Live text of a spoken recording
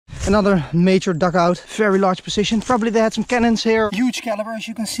Another major dugout, very large position. Probably they had some cannons here. Huge caliber, as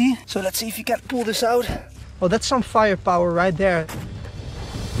you can see. So let's see if you can pull this out. Oh, that's some firepower right there.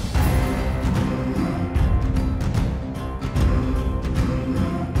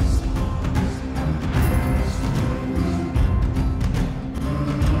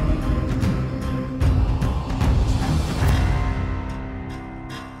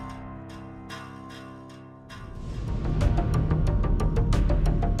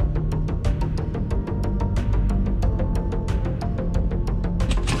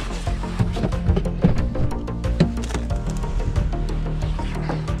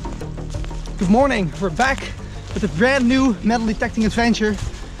 Good morning, we're back with a brand new metal detecting adventure.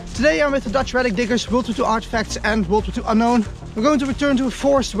 Today I'm with the Dutch relic diggers, World War II artifacts and World War II unknown. We're going to return to a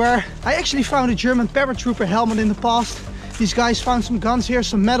forest where I actually found a German paratrooper helmet in the past. These guys found some guns here,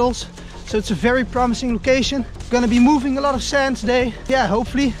 some medals. So it's a very promising location. We're gonna be moving a lot of sand today. Yeah,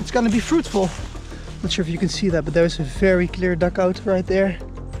 hopefully it's gonna be fruitful. Not sure if you can see that, but there's a very clear dugout right there.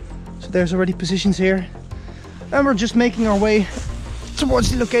 So there's already positions here. And we're just making our way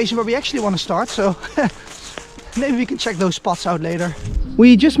towards the location where we actually want to start, so maybe we can check those spots out later.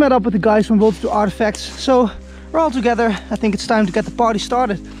 We just met up with the guys from World War II Artifacts, so we're all together. I think it's time to get the party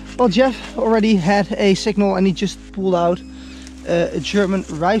started. Well, Jeff already had a signal and he just pulled out a German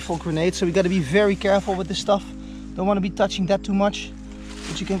rifle grenade, so we got to be very careful with this stuff. Don't want to be touching that too much.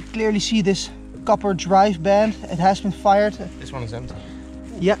 But you can clearly see this copper drive band. It has been fired. This one is empty.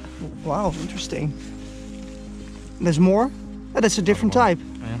 Yeah, wow, interesting. There's more. Oh, that's a different type.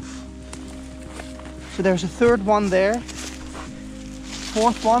 Yeah. So there's a third one there.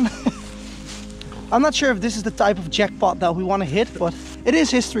 Fourth one. I'm not sure if this is the type of jackpot that we want to hit, but it is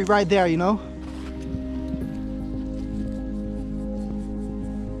history right there, you know.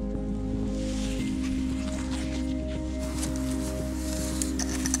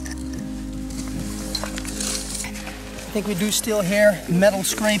 I think we do still hear metal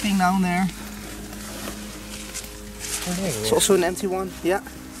scraping down there. It's also an empty one, yeah,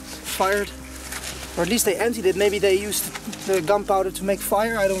 fired. Or at least they emptied it. Maybe they used the gunpowder to make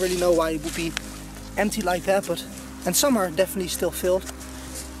fire. I don't really know why it would be empty like that, but and some are definitely still filled.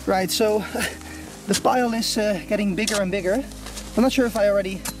 Right, so the pile is getting bigger and bigger. I'm not sure if I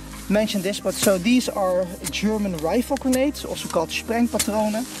already mentioned this, but so these are German rifle grenades, also called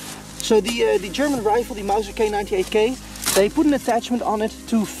Sprengpatronen. So the German rifle, the Mauser K98K, they put an attachment on it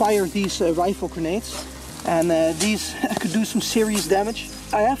to fire these rifle grenades. And these could do some serious damage.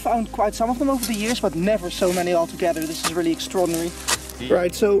 I have found quite some of them over the years, but never so many altogether. This is really extraordinary. Yeah.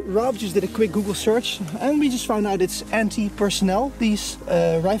 Right, so Rob just did a quick Google search and we just found out it's anti-personnel, these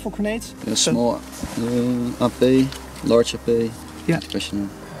rifle grenades. Yeah, small AP, large AP, yeah. personnel.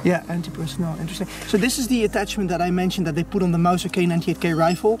 Yeah, anti-personnel, interesting. So this is the attachment that I mentioned that they put on the Mauser K98K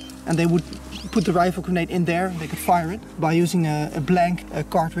rifle, and they would put the rifle grenade in there. They could fire it by using a blank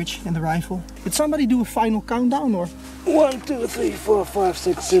cartridge in the rifle. Did somebody do a final countdown or? 1, 2, 3, 4, 5,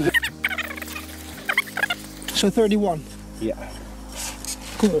 6, 7. So 31. Yeah.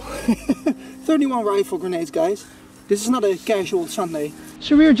 Cool. 31 rifle grenades, guys. This is not a casual Sunday.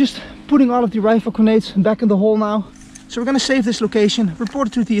 So we're just putting all of the rifle grenades back in the hole now. So we're going to save this location, report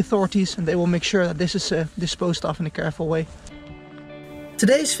it to the authorities, and they will make sure that this is disposed of in a careful way.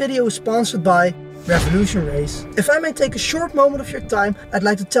 Today's video is sponsored by Revolution Race. If I may take a short moment of your time, I'd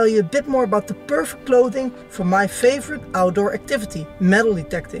like to tell you a bit more about the perfect clothing for my favorite outdoor activity, metal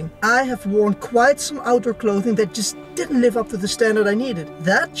detecting. I have worn quite some outdoor clothing that just didn't live up to the standard I needed.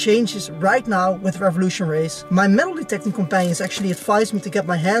 That changes right now with Revolution Race. My metal detecting companions actually advised me to get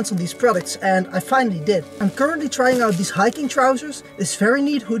my hands on these products, and I finally did. I'm currently trying out these hiking trousers, this very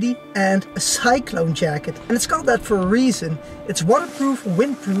neat hoodie and a cyclone jacket. And it's called that for a reason. It's waterproof,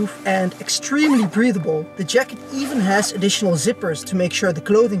 windproof and extremely breathable. The jacket even has additional zippers to make sure the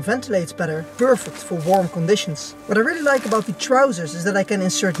clothing ventilates better. Perfect for warm conditions. What I really like about the trousers is that I can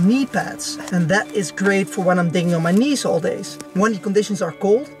insert knee pads, and that is great for when I'm digging on my knees all days. When the conditions are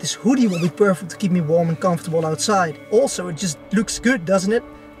cold, this hoodie will be perfect to keep me warm and comfortable outside. Also, it just looks good, doesn't it?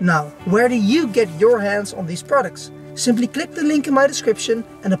 Now, where do you get your hands on these products? Simply click the link in my description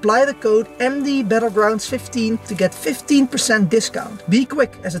and apply the code MDBattlegrounds15 to get 15% discount. Be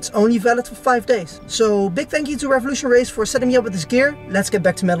quick, as it's only valid for 5 days. So big thank you to Revolution Race for setting me up with this gear. Let's get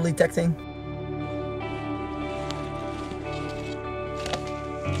back to metal detecting.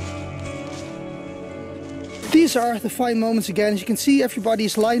 These are the fine moments again. As you can see, everybody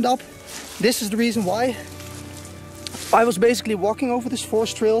is lined up. This is the reason why. I was basically walking over this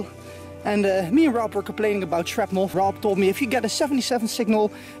forest trail And me and Rob were complaining about shrapnel. Rob told me if you get a 77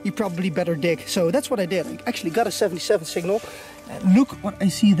 signal, you probably better dig. So that's what I did. I actually got a 77 signal. Look what I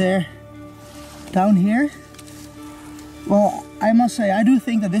see there, down here. Well, I must say, I do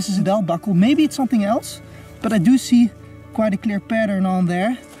think that this is a belt buckle. Maybe it's something else, but I do see quite a clear pattern on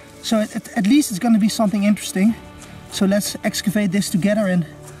there. So at least it's going to be something interesting. So let's excavate this together and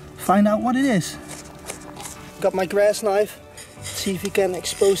find out what it is. Got my grass knife. See if we can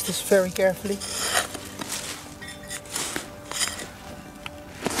expose this very carefully.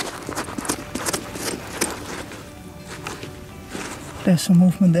 There's some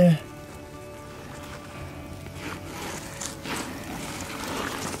movement there.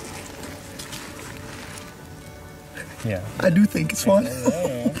 Yeah. I do think it's one.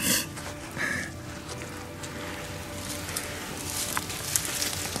 Yeah.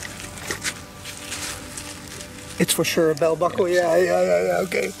 It's for sure a belt buckle, yeah,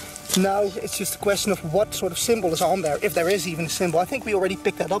 okay. Now it's just a question of what sort of symbol is on there, if there is even a symbol. I think we already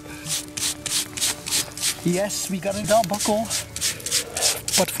picked that up. Yes, we got a belt buckle,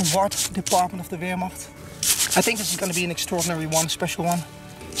 but from what department of the Wehrmacht? I think this is going to be an extraordinary one, a special one.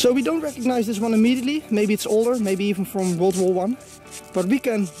 So we don't recognize this one immediately. Maybe it's older, maybe even from World War I. But we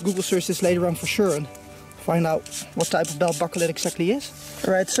can Google search this later on for sure and find out what type of belt buckle it exactly is.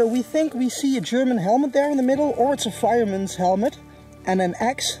 Alright, so we think we see a German helmet there in the middle, or it's a fireman's helmet and an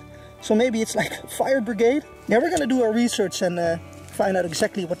axe. So maybe it's like fire brigade. Yeah, we're gonna do our research and find out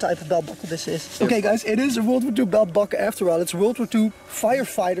exactly what type of belt buckle this is. Okay guys, it is a World War II belt buckle after all. It's a World War II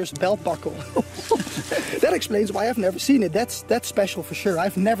firefighters belt buckle. That explains why I've never seen it. That's special for sure.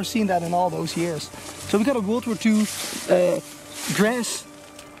 I've never seen that in all those years. So we got a World War II grass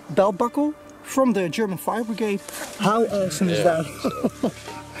belt buckle from the German fire brigade. How awesome is that?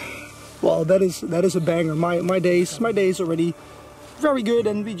 Well, that is a banger. My day's already very good,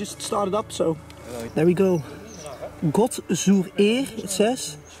 and we just started up, so there we go. Gott zur Eer, it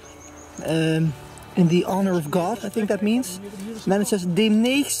says. In the honor of God, I think that means. And then it says dem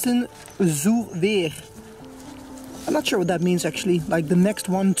nächsten zur Wehr. I'm not sure what that means actually. Like the next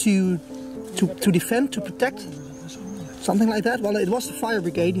one to defend, to protect. Something like that. Well, it was the fire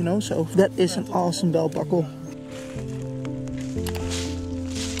brigade, you know, so that is an awesome belt buckle.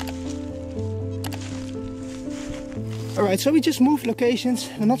 Alright, so we just moved locations.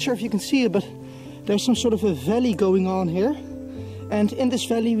 I'm not sure if you can see it, but there's some sort of a valley going on here. And in this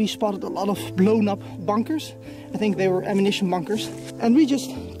valley we spotted a lot of blown up bunkers. I think they were ammunition bunkers. And we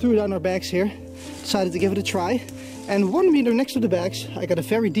just threw down our bags here. Decided to give it a try. And 1 meter next to the bags I got a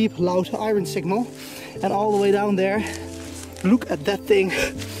very deep, loud iron signal. And all the way down there, look at that thing.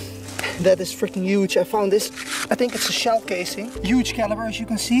 That is freaking huge. I found this, I think it's a shell casing. Huge caliber, as you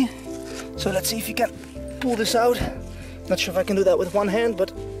can see. So let's see if you can pull this out. Not sure if I can do that with one hand,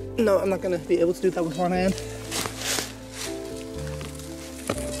 but no, I'm not gonna be able to do that with one hand.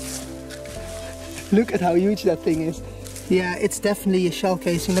 Look at how huge that thing is. Yeah, it's definitely a shell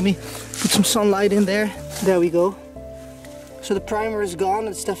casing. Let me put some sunlight in there. There we go. So the primer is gone,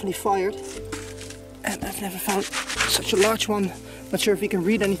 it's definitely fired. And I've never found such a large one. Not sure if you can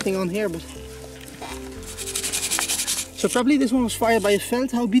read anything on here, but... So probably this one was fired by a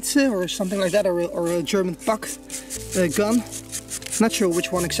Feldhaubitze or something like that, or a German Pak gun. Not sure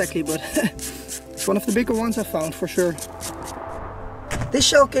which one exactly, but it's one of the bigger ones I found for sure. This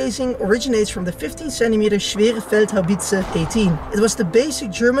shell casing originates from the 15 cm Schwere Feldhaubitze 18. It was the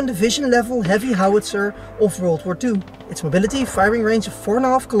basic German division level heavy howitzer of World War II. Its mobility, firing range of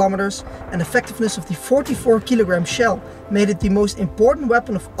 4.5 kilometers and effectiveness of the 44 kilogram shell made it the most important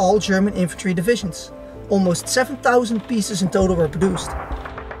weapon of all German infantry divisions. Almost 7,000 pieces in total were produced.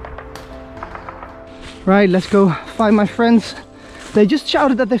 Right, let's go find my friends. They just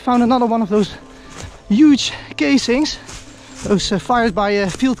shouted that they found another one of those huge casings. Those fired by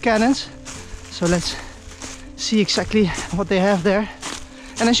field cannons. So let's see exactly what they have there.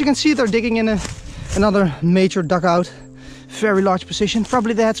 And as you can see, they're digging in another major dugout. Very large position.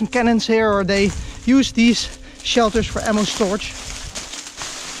 Probably they had some cannons here, or they used these shelters for ammo storage.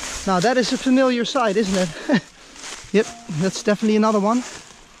 Now that is a familiar sight, isn't it? Yep, that's definitely another one.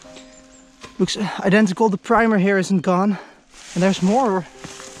 Looks identical. The primer here isn't gone. And there's more.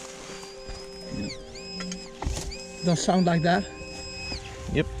 Does sound like that.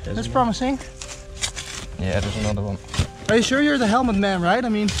 Yep. That's promising. Yeah, there's another one. Are you sure you're the helmet man, right? I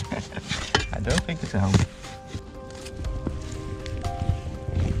mean... I don't think it's a helmet.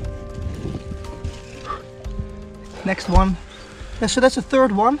 Next one. Yeah, so that's the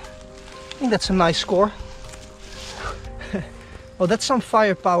third one. I think that's a nice score. Oh, that's some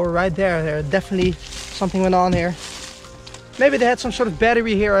firepower right there. There definitely something went on here. Maybe they had some sort of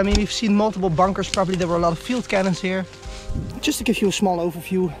battery here. I mean, we've seen multiple bunkers. Probably there were a lot of field cannons here. Just to give you a small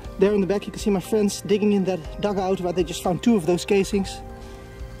overview, there in the back you can see my friends digging in that dugout where they just found 2 of those casings.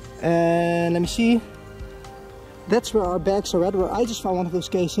 And let me see. That's where our bags are at, where I just found one of those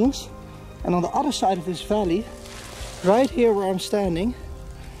casings. And on the other side of this valley, right here where I'm standing,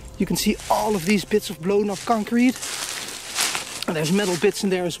 you can see all of these bits of blown up concrete. And there's metal bits in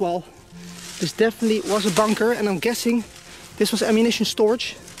there as well. This definitely was a bunker, and I'm guessing this was ammunition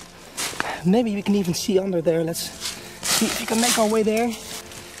storage. Maybe we can even see under there. Let's see if we can make our way there.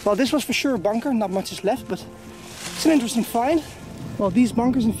 Well, this was for sure a bunker. Not much is left, but it's an interesting find. Well, these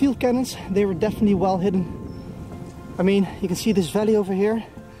bunkers and field cannons, they were definitely well hidden. I mean, you can see this valley over here.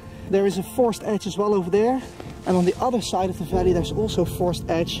 There is a forest edge as well over there. And on the other side of the valley, there's also a forest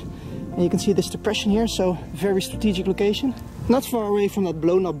edge. And you can see this depression here, so very strategic location. Not far away from that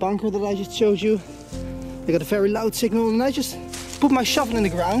blown up bunker that I just showed you. They got a very loud signal, and I just put my shovel in the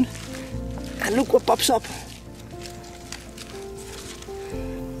ground. And look what pops up.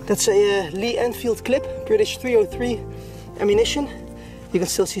 That's a Lee Enfield clip, British 303 ammunition. You can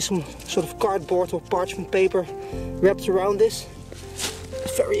still see some sort of cardboard or parchment paper wrapped around this.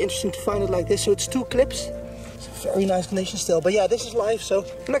 It's very interesting to find it like this. So it's 2 clips. It's a very nice condition still. But yeah, this is live, so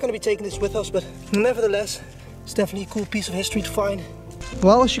I'm not going to be taking this with us, but nevertheless, it's definitely a cool piece of history to find.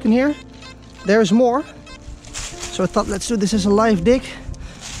 Well, as you can hear, there's more. So I thought, let's do this as a live dig.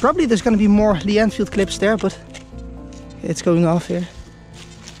 Probably there's going to be more Lee Enfield clips there, but it's going off here.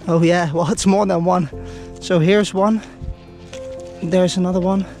 Oh yeah, well, it's more than one. So here's one. There's another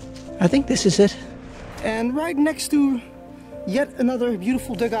one. I think this is it. And right next to yet another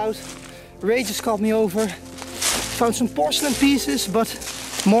beautiful dugout, Ray just called me over. Found some porcelain pieces, but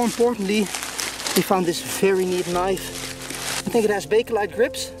more importantly, we found this very neat knife. I think it has Bakelite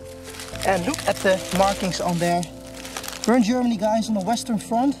grips. And look at the markings on there. We're in Germany, guys, on the Western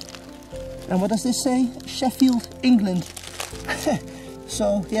Front. And what does this say? Sheffield, England.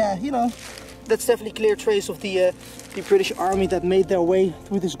 So yeah, you know, that's definitely clear trace of the British army that made their way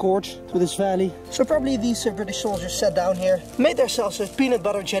through this gorge, through this valley. So probably these British soldiers sat down here, made themselves a peanut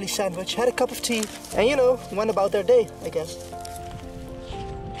butter jelly sandwich, had a cup of tea, and you know, went about their day, I guess.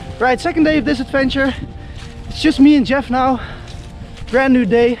 Right, second day of this adventure. It's just me and Jeff now. Brand new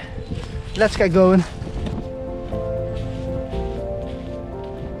day. Let's get going.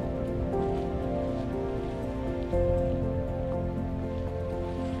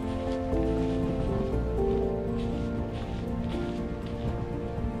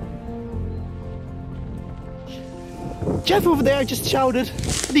 Jeff over there just shouted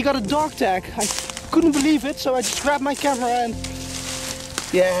that he got a dog tag. I couldn't believe it, so I just grabbed my camera and...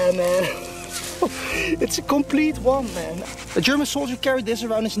 yeah, man. It's a complete one, man. A German soldier carried this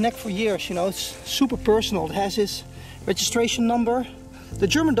around his neck for years, you know. It's super personal. It has his registration number. The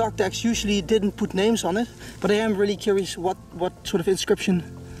German dog tags usually didn't put names on it, but I am really curious what sort of inscription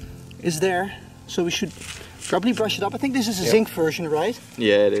is there. So we should probably brush it up. I think this is a zinc version, right?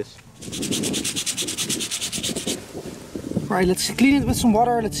 Yeah, it is. Right, let's clean it with some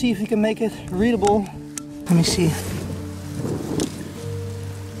water. Let's see if we can make it readable. Let me see.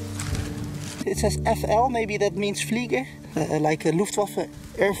 It says FL, maybe that means Flieger, like a Luftwaffe,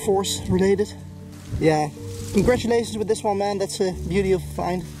 Air Force related. Yeah, congratulations with this one, man. That's a beauty of a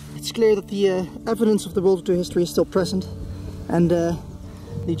find. It's clear that the evidence of the World War II history is still present. And the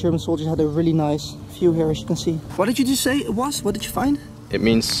German soldiers had a really nice view here, as you can see. What did you just say it was? What did you find? It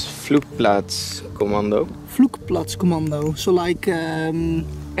means Flugplatzkommando. Flugplatzkommando, so like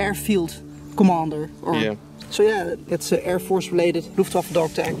airfield commander. Or, yeah. So yeah, it's Air Force related, Luftwaffe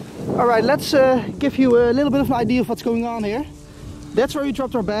dog tag. Alright, let's give you a little bit of an idea of what's going on here. That's where we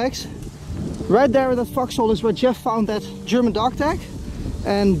dropped our bags. Right there in that foxhole is where Jeff found that German dog tag.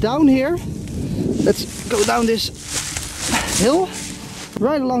 And down here, let's go down this hill,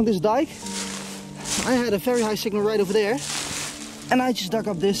 right along this dike. I had a very high signal right over there. And I just dug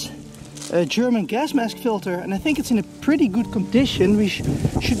up this German gas mask filter, and I think it's in a pretty good condition. We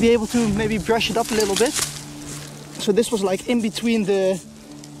should be able to maybe brush it up a little bit. So this was like in between the,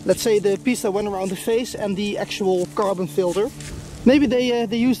 let's say, the piece that went around the face and the actual carbon filter. Maybe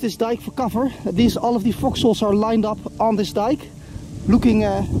they use this dike for cover. All of the foxholes are lined up on this dike, looking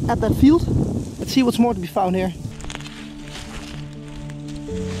at that field. Let's see what's more to be found here.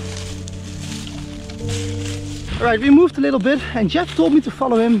 Alright, we moved a little bit and Jeff told me to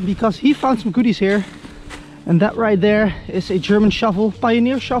follow him because he found some goodies here. And that right there is a German shovel,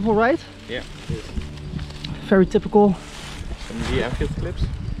 Pioneer shovel, right? Yeah. Very typical. Some Lee Enfield clips.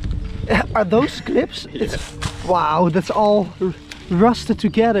 Are those clips? Yeah. Wow, that's all rusted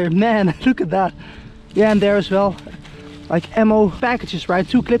together. Man, look at that. Yeah, and there as well. like ammo packages, right?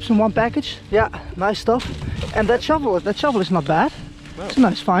 2 clips in 1 package. Yeah, nice stuff. And that shovel is not bad. No. It's a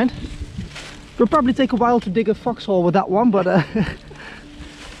nice find. It'll probably take a while to dig a foxhole with that one, but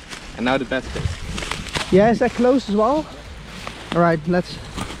And now the bad thing. yeah, is that closed as well? Alright, let's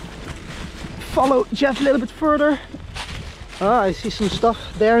follow Jeff a little bit further. Ah, I see some stuff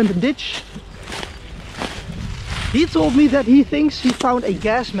there in the ditch. He told me that he thinks he found a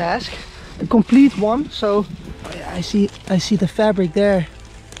gas mask, a complete one. So oh yeah, I see the fabric there.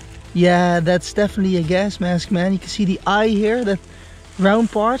 Yeah, that's definitely a gas mask, man. You can see the eye here, that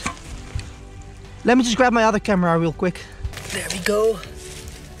round part. Let me just grab my other camera real quick. There we go.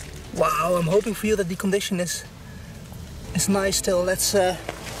 Wow, I'm hoping for you that the condition is nice still. Let's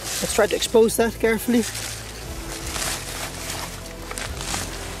try to expose that carefully.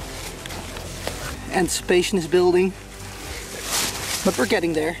 Anticipation is building, but we're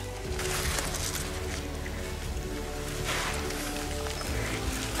getting there.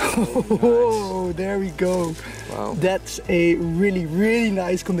 Oh, there we go. Wow. That's a really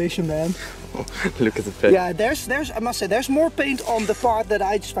nice condition, man. Look at the paint. Yeah, there's I must say there's more paint on the part that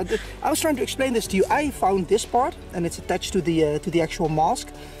I just found. I was trying to explain this to you. I found this part and it's attached to the actual mask.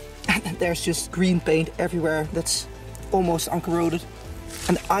 And there's just green paint everywhere that's almost uncorroded.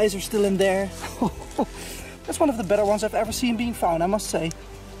 And the eyes are still in there. That's one of the better ones I've ever seen being found, I must say.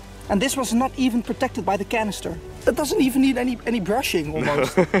 And this was not even protected by the canister. It doesn't even need any brushing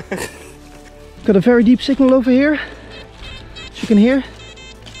almost. Got a very deep signal over here. As you can hear,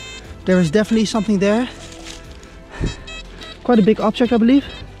 there is definitely something there. Quite a big object, I believe.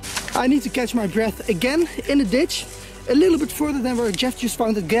 I need to catch my breath again in the ditch. A little bit further than where Jeff just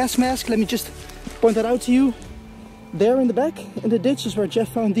found the gas mask. Let me just point that out to you. There in the back, in the ditch, is where Jeff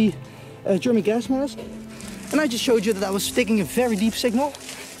found the German gas mask. And I just showed you that I was taking a very deep signal.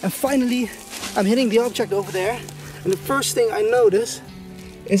 And finally, I'm hitting the object over there. And the first thing I notice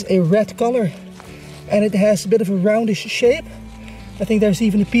is a red color. And it has a bit of a roundish shape. I think there's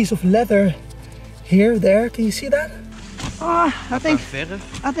even a piece of leather here, there. Can you see that? I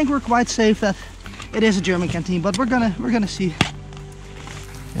think we're quite safe that it is a German canteen, but we're gonna see.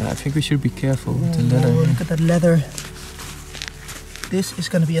 Yeah, I think we should be careful with the leather. Oh, look at that leather. This is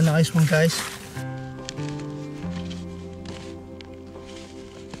gonna be a nice one, guys.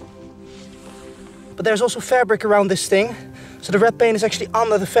 But there's also fabric around this thing. So the red paint is actually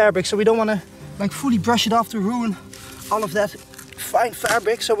under the fabric, so we don't want to like fully brush it off to ruin all of that fine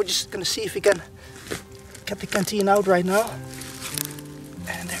fabric. So we're just gonna see if we can get the canteen out right now.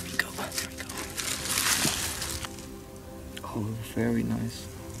 And there we go, there we go. Oh, very nice.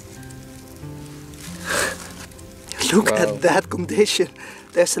 Look at that condition.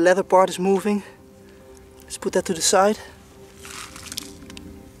 There's the leather part is moving. Let's put that to the side.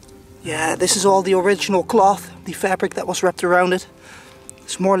 Yeah, this is all the original cloth, the fabric that was wrapped around it.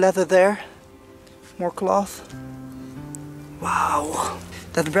 There's more leather there, more cloth. Wow,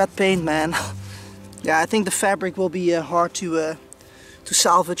 that red paint, man. Yeah, I think the fabric will be hard to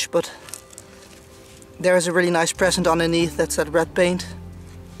salvage, but there is a really nice present underneath. That's that red paint.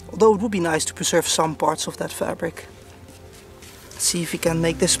 Although it would be nice to preserve some parts of that fabric. Let's see if we can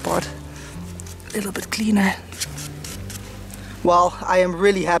make this part a little bit cleaner. Well, I am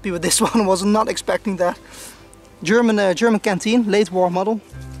really happy with this one. I was not expecting that. German canteen, late war model.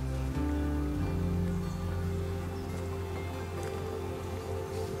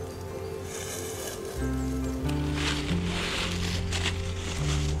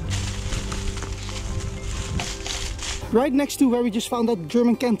 Right next to where we just found that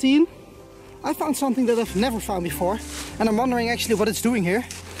German canteen, I found something that I've never found before, and I'm wondering actually what it's doing here.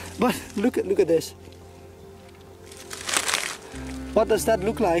 But look at this. What does that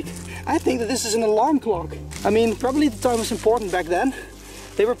look like? I think that this is an alarm clock. I mean, probably the time was important back then.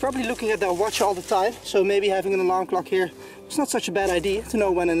 They were probably looking at their watch all the time, so maybe having an alarm clock here was not such a bad idea to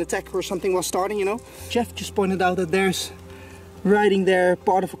know when an attack or something was starting, you know. Jeff just pointed out that there's writing there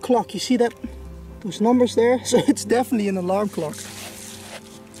part of a clock. You see that? Those numbers there? So it's definitely an alarm clock.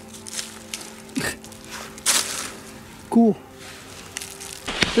 Cool.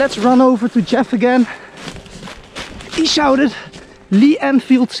 Let's run over to Jeff again. He shouted, Lee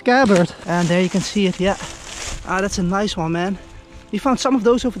Enfield scabbard. And there you can see it, yeah. Ah, that's a nice one, man. We found some of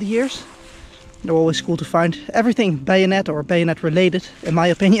those over the years. They're always cool to find. Everything bayonet or bayonet related, in my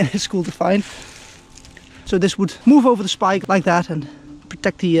opinion, is cool to find. So this would move over the spike like that and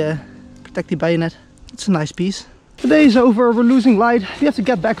protect the bayonet. It's a nice piece. The day is over, we're losing light. We have to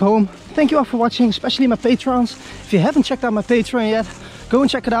get back home. Thank you all for watching, especially my patrons. If you haven't checked out my Patreon yet, go and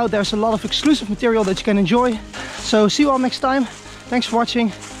check it out. There's a lot of exclusive material that you can enjoy. So see you all next time. Thanks for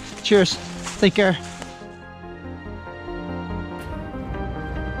watching. Cheers. Take care.